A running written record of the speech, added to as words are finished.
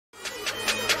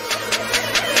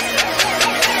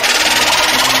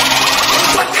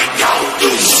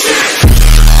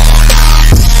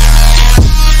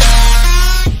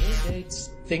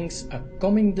thinks a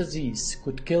coming disease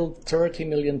could kill 30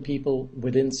 million people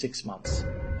within 6 months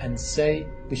and say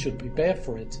we should prepare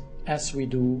for it as we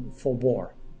do for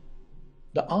war.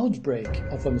 The outbreak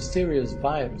of a mysterious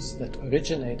virus that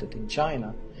originated in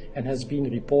China and has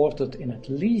been reported in at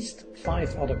least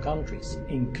 5 other countries,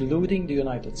 including the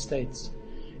United States,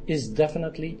 is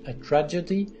definitely a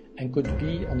tragedy and could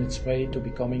be on its way to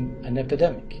becoming an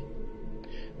epidemic.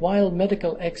 While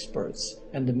medical experts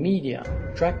and the media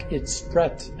track its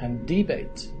spread and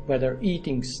debate whether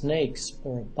eating snakes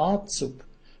or bath soup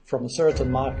from a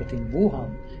certain market in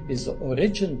Wuhan is the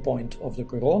origin point of the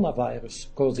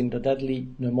coronavirus causing the deadly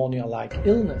pneumonia-like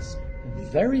illness,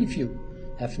 very few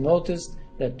have noticed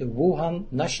that the Wuhan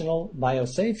National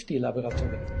Biosafety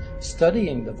Laboratory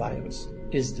studying the virus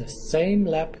is the same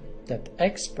lab that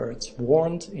experts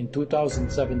warned in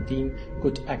 2017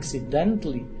 could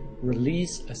accidentally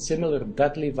release a similar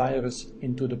deadly virus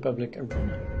into the public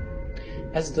arena.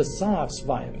 As the SARS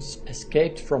virus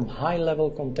escaped from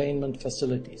high-level containment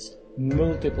facilities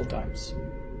multiple times.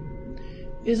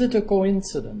 Is it a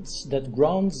coincidence that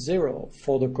ground zero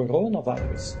for the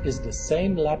coronavirus is the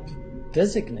same lab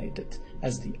designated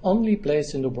as the only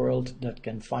place in the world that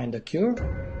can find a cure?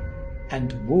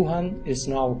 And Wuhan is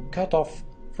now cut off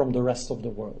from the rest of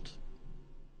the world.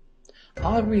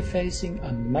 Are we facing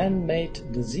a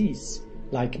man-made disease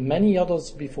like many others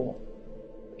before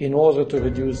in order to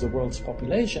reduce the world's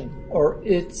population, or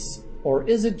is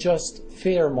it just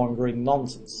fear-mongering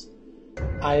nonsense?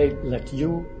 I let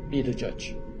you be the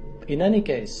judge. In any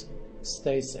case,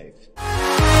 stay safe.